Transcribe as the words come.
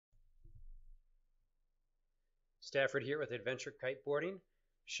Stafford here with Adventure Kiteboarding,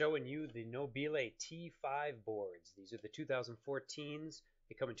 showing you the Nobile T5 boards. These are the 2014s.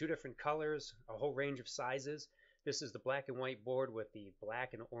 They come in two different colors, a whole range of sizes. This is the black and white board with the black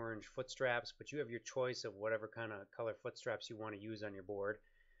and orange foot straps, but you have your choice of whatever kind of color foot straps you want to use on your board.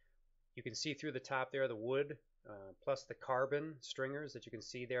 You can see through the top there the wood, plus the carbon stringers that you can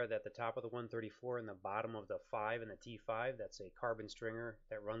see there at the top of the 134 and the bottom of the 5 and the T5. That's a carbon stringer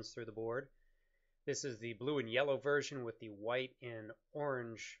that runs through the board. This is the blue and yellow version with the white and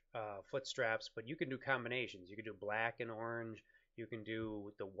orange foot straps, but you can do combinations. You can do black and orange. You can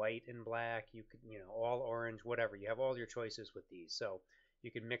do the white and black. You can, all orange, whatever. You have all your choices with these, so you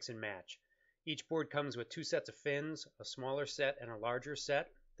can mix and match. Each board comes with two sets of fins, a smaller set and a larger set.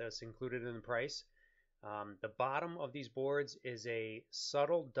 That's included in the price. The bottom of these boards is a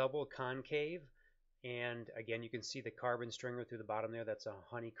subtle double concave, and again, you can see the carbon stringer through the bottom there. That's a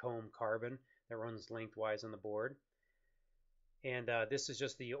honeycomb carbon that runs lengthwise on the board. And this is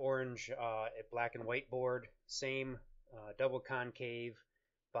just the orange black and white board. Same double concave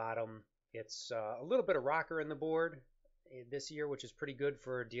bottom. It's a little bit of rocker in the board this year, which is pretty good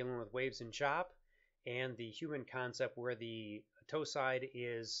for dealing with waves and chop. And the human concept where the toe side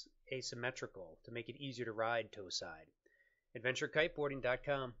is asymmetrical to make it easier to ride toe side.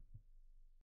 AdventureKiteboarding.com